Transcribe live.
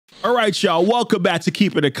All right, y'all, welcome back to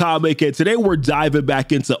Keepin' the Comic, and today we're diving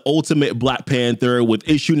back into Ultimate Black Panther with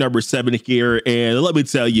issue number 7 here, and let me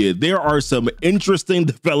tell you, there are some interesting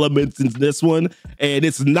developments in this one, and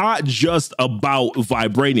it's not just about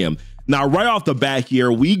Vibranium. Now, right off the bat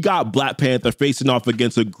here, we got Black Panther facing off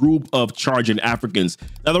against a group of charging Africans.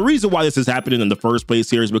 Now, the reason why this is happening in the first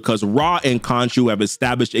place here is because Ra and Khonshu have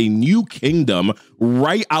established a new kingdom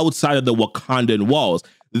right outside of the Wakandan walls.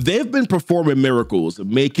 They've been performing miracles,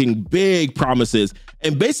 making big promises,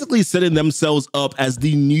 and basically setting themselves up as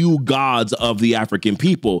the new gods of the African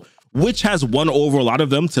people, which has won over a lot of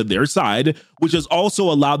them to their side, which has also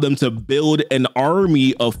allowed them to build an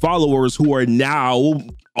army of followers who are now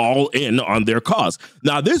all in on their cause.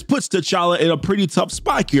 Now, this puts T'Challa in a pretty tough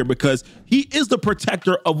spot here because he is the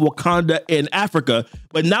protector of Wakanda in Africa,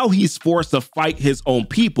 but now he's forced to fight his own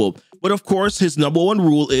people. But of course, his number one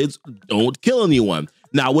rule is don't kill anyone.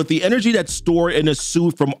 Now, with the energy that's stored in his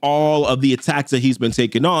suit from all of the attacks that he's been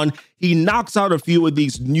taking on, he knocks out a few of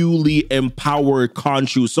these newly empowered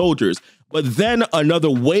Khonshu soldiers. But then another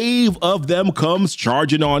wave of them comes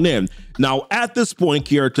charging on in. Now, at this point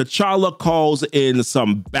here, T'Challa calls in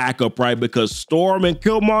some backup, right? Because Storm and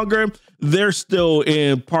Killmonger, they're still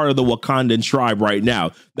in part of the Wakandan tribe right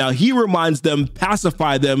now. Now, he reminds them,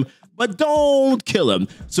 pacify them, but don't kill him.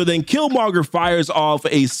 So then Killmonger fires off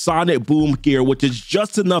a sonic boom here, which is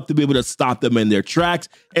just enough to be able to stop them in their tracks.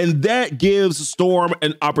 And that gives Storm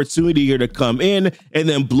an opportunity here to come in and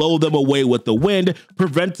then blow them away with the wind,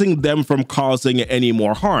 preventing them from causing any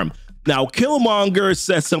more harm. Now, Killmonger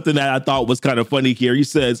says something that I thought was kind of funny here. He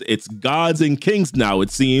says, it's gods and kings now, it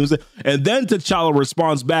seems. And then T'Challa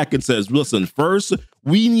responds back and says, listen, first,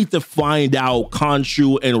 we need to find out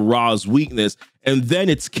Khonshu and Ra's weakness, and then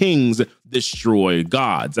it's kings destroy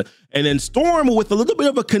gods. And then Storm, with a little bit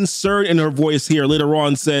of a concern in her voice here, later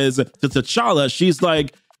on says to T'Challa, she's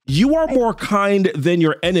like, you are more kind than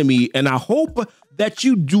your enemy, and I hope that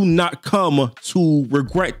you do not come to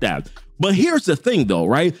regret that. But here's the thing though,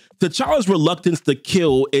 right? T'Challa's reluctance to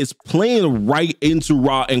kill is playing right into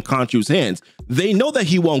Ra and Khonshu's hands. They know that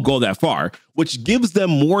he won't go that far, which gives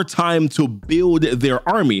them more time to build their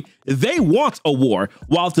army. They want a war,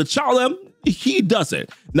 while T'Challa, he doesn't.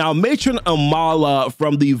 Now, Matron Amala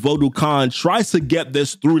from the Vodou Khan tries to get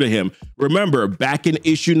this through to him. Remember, back in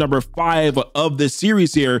issue number 5 of the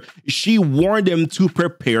series here, she warned him to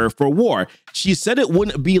prepare for war. She said it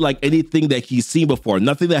wouldn't be like anything that he's seen before,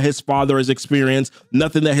 nothing that his father has experienced,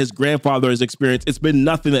 nothing that his grandfather has experienced. It's been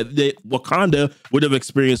nothing that Wakanda would have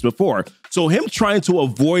experienced before. So him trying to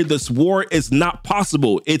avoid this war is not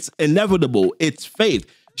possible. It's inevitable. It's fate.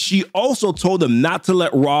 She also told them not to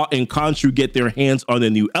let Ra and Khonshu get their hands on a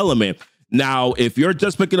new element. Now, if you're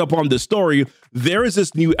just picking up on this story, there is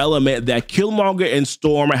this new element that Killmonger and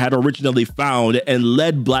Storm had originally found and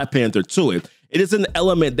led Black Panther to it. It is an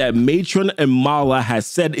element that Matron and Mala has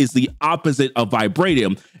said is the opposite of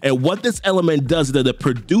Vibranium. And what this element does is that it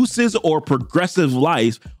produces or progressive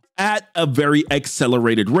life at a very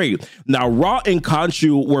accelerated rate. Now, Ra and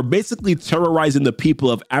Khonshu were basically terrorizing the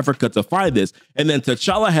people of Africa to find this, and then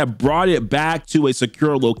T'Challa had brought it back to a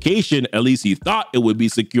secure location, at least he thought it would be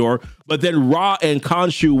secure, but then Ra and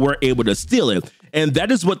Khonshu were able to steal it. And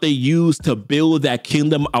that is what they used to build that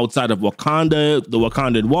kingdom outside of Wakanda, the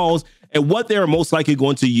Wakandan walls, and what they're most likely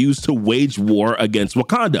going to use to wage war against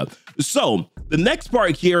Wakanda. So the next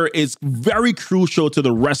part here is very crucial to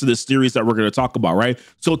the rest of the series that we're going to talk about, right?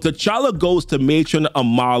 So T'Challa goes to Matron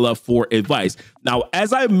Amala for advice. Now,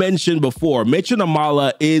 as I mentioned before, Matron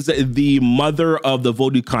Amala is the mother of the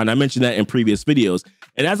Vodou Khan. I mentioned that in previous videos.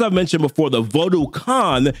 And as I've mentioned before, the Vodou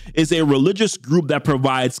Khan is a religious group that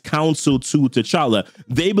provides counsel to T'Challa.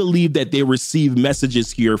 They believe that they receive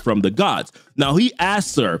messages here from the gods. Now, he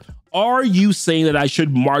asks her, are you saying that I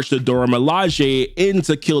should march the Dora Milaje in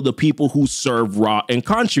to kill the people who serve Ra and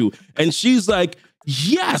Khonshu? And she's like,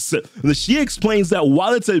 yes. She explains that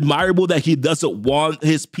while it's admirable that he doesn't want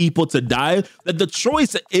his people to die, that the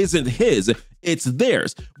choice isn't his, it's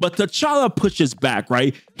theirs. But T'Challa pushes back,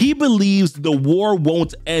 right? He believes the war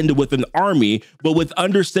won't end with an army, but with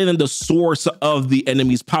understanding the source of the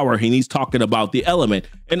enemy's power. And he's talking about the element.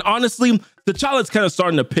 And honestly, T'Challa's kind of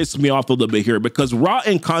starting to piss me off a little bit here because Ra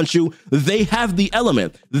and Khonshu, they have the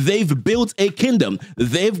element. They've built a kingdom.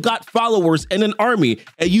 They've got followers and an army.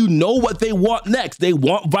 And you know what they want next. They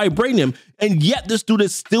want Vibranium. And yet this dude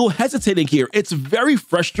is still hesitating here. It's very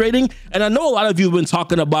frustrating. And I know a lot of you have been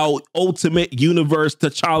talking about Ultimate Universe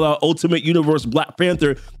T'Challa, Ultimate Universe Black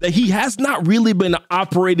Panther, that he has not really been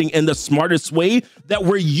operating in the smartest way that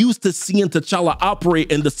we're used to seeing T'Challa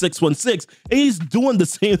operate in the 616. And he's doing the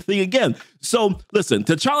same thing again. So listen,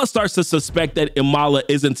 T'Challa starts to suspect that Imala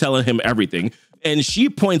isn't telling him everything. And she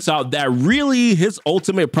points out that really his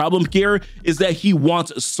ultimate problem here is that he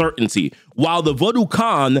wants certainty, while the Voodoo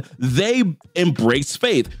Khan, they embrace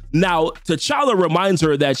faith. Now, T'Challa reminds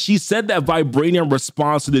her that she said that Vibranium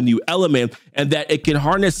responds to the new element and that it can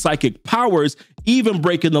harness psychic powers, even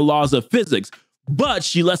breaking the laws of physics. But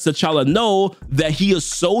she lets T'Challa know that he is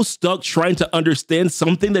so stuck trying to understand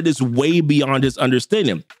something that is way beyond his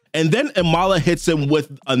understanding. And then Imala hits him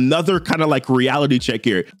with another kind of like reality check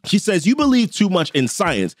here. She says, you believe too much in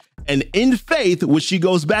science. And in faith, which she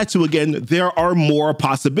goes back to again, there are more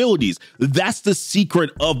possibilities. That's the secret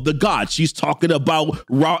of the gods. She's talking about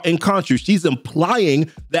Ra and Khonshu. She's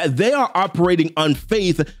implying that they are operating on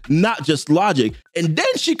faith, not just logic. And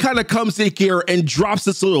then she kind of comes in here and drops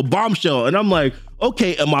this little bombshell. And I'm like,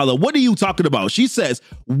 okay, Imala, what are you talking about? She says,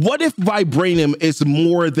 what if Vibranium is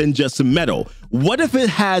more than just metal? What if it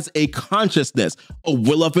has a consciousness, a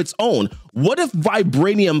will of its own? What if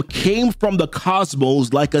Vibranium came from the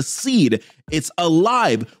cosmos like a seed? It's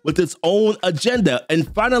alive with its own agenda.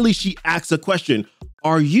 And finally, she asks a question.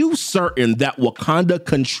 Are you certain that Wakanda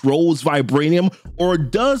controls Vibranium, or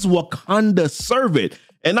does Wakanda serve it?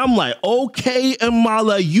 And I'm like, okay,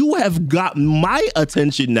 Imala, you have got my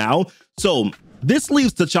attention now. So this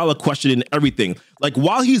leaves T'Challa questioning everything. Like,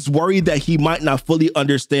 while he's worried that he might not fully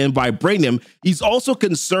understand Vibranium, he's also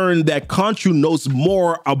concerned that Khonshu knows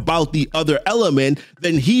more about the other element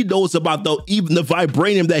than he knows about even the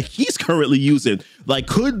Vibranium that he's currently using. Like,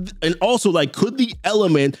 could the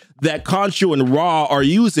element that Khonshu and Ra are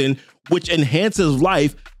using, which enhances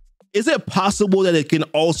life, is it possible that it can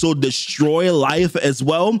also destroy life as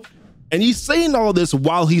well? And he's saying all this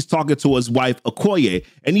while he's talking to his wife, Okoye.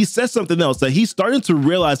 And he says something else, that he's starting to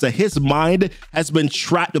realize that his mind has been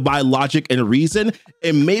trapped by logic and reason.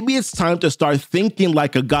 And maybe it's time to start thinking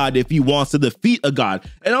like a god if he wants to defeat a god.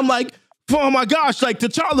 And I'm like, oh my gosh, like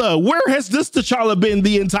T'Challa, where has this T'Challa been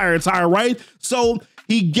the entire time, right? So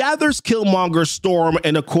he gathers Killmonger, Storm,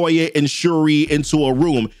 and Okoye and Shuri into a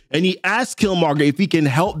room, and he asks Killmonger if he can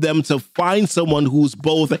help them to find someone who's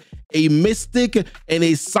both a mystic and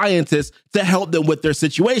a scientist to help them with their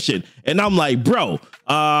situation. And I'm like, bro,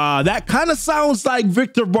 that kind of sounds like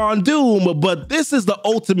Victor Von Doom, but this is the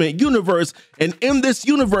Ultimate Universe, and in this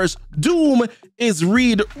universe, Doom is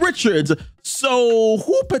Reed Richards. So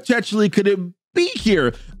who potentially could it be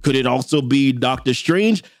here? Could it also be Doctor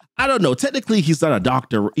Strange? I don't know. Technically, he's not a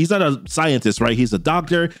doctor. He's not a scientist, right? He's a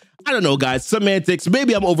doctor. I don't know, guys. Semantics.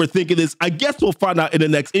 Maybe I'm overthinking this. I guess we'll find out in the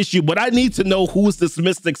next issue, but I need to know who's this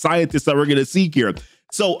mystic scientist that we're going to see here.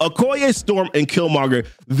 So Okoye, Storm, and Killmonger,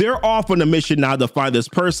 they're off on a mission now to find this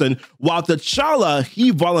person, while T'Challa,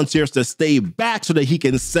 he volunteers to stay back so that he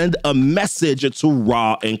can send a message to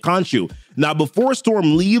Ra and Khonshu. Now, before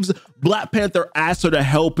Storm leaves, Black Panther asks her to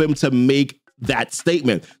help him to make that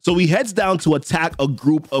statement. So he heads down to attack a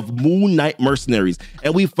group of Moon Knight mercenaries,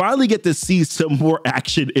 and we finally get to see some more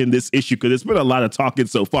action in this issue because it's been a lot of talking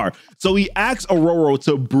so far. So he asks Aurora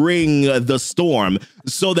to bring the storm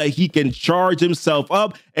so that he can charge himself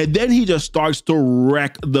up, and then he just starts to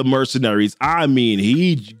wreck the mercenaries. I mean,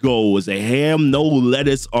 he goes ham, no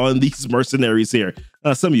lettuce on these mercenaries here.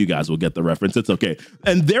 Some of you guys will get the reference. It's okay.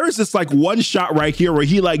 And there's this like one shot right here where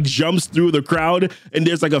he like jumps through the crowd, and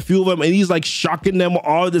there's like a few of them, and he's like shocking them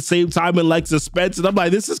all at the same time in like suspense. And I'm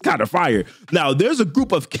like, this is kind of fire. Now, there's a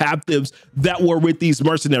group of captives that were with these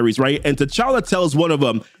mercenaries, right? And T'Challa tells one of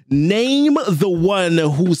them, name the one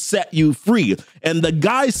who set you free. And the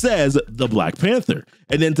guy says, the Black Panther.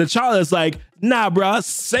 And then T'Challa is like, nah, bruh,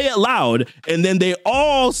 say it loud. And then they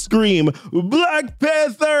all scream, Black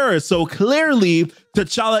Panther. So clearly,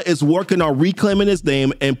 T'Challa is working on reclaiming his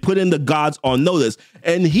name and putting the gods on notice.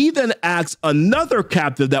 And he then asks another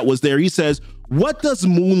captive that was there, he says, what does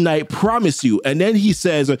Moon Knight promise you? And then he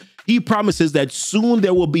says, he promises that soon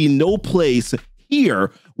there will be no place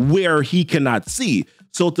here where he cannot see.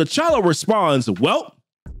 So T'Challa responds, well,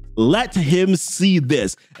 let him see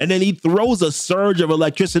this. And then he throws a surge of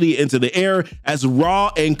electricity into the air as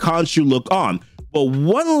Ra and Khonshu look on. But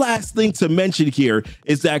one last thing to mention here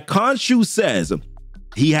is that Khonshu says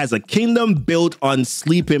he has a kingdom built on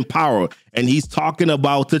sleeping power, and he's talking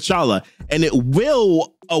about T'Challa, and it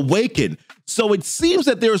will awaken. So it seems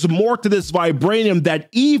that there's more to this vibranium that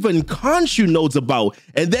even Khonshu knows about.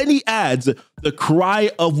 And then he adds, the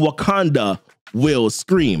cry of Wakanda will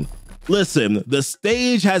scream. Listen, the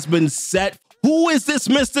stage has been set. Who is this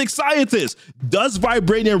mystic scientist? Does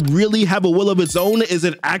Vibranium really have a will of its own? Is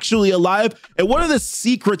it actually alive? And what are the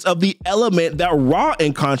secrets of the element that Ra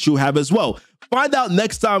and Khonshu have as well? Find out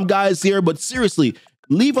next time, guys, here. But seriously,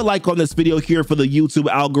 leave a like on this video here for the YouTube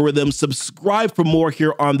algorithm, subscribe for more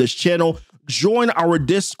here on this channel, join our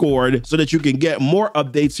Discord so that you can get more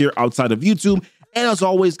updates here outside of YouTube. And as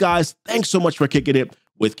always, guys, thanks so much for kicking it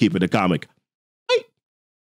with Keepin' It Comic.